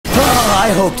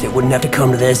hoped it wouldn't have to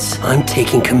come to this. I'm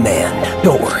taking command.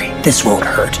 Don't worry, this won't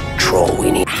hurt, Troll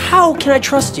Weenie. How can I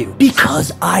trust you?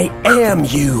 Because I am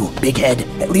you, Big Head.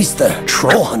 At least the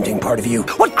troll hunting part of you.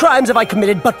 What crimes have I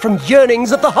committed but from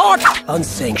yearnings of the heart?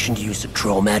 Unsanctioned use of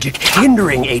troll magic,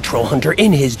 hindering a troll hunter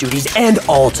in his duties, and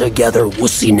altogether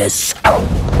wussiness.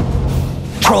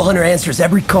 Troll Hunter answers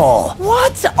every call.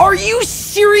 What? Are you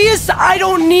serious? I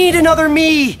don't need another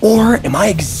me. Or am I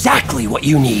exactly what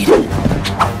you need?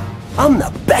 I'm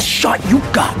the best shot you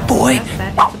got, boy.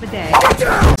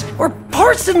 Or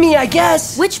parts of me, I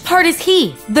guess. Which part is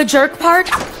he? The jerk part?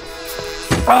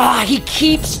 He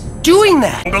keeps doing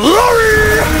that.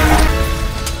 Glory!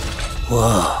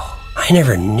 Whoa, I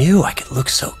never knew I could look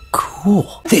so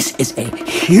cool. This is a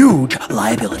huge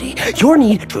liability. Your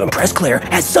need to impress Claire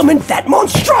has summoned that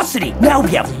monstrosity. Now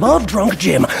we have love-drunk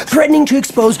Jim threatening to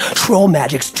expose troll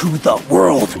magics to the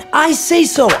world. I say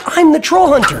so. I'm the Troll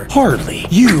Hunter. Hardly.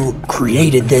 You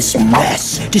created this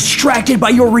mess, distracted by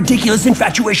your ridiculous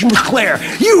infatuation with Claire.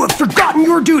 You have forgotten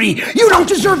your duty. You don't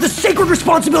deserve the sacred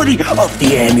responsibility of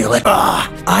the amulet.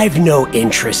 I've no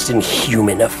interest in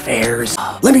human affairs.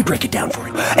 Let me break it down for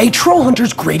you. A Troll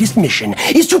Hunter's greatest mission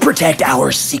is to protect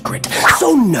our secret.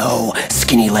 So no,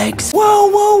 skinny legs. Whoa,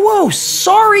 whoa, whoa.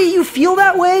 Sorry you feel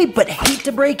that way, but hate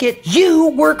to break it. You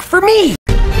work for me.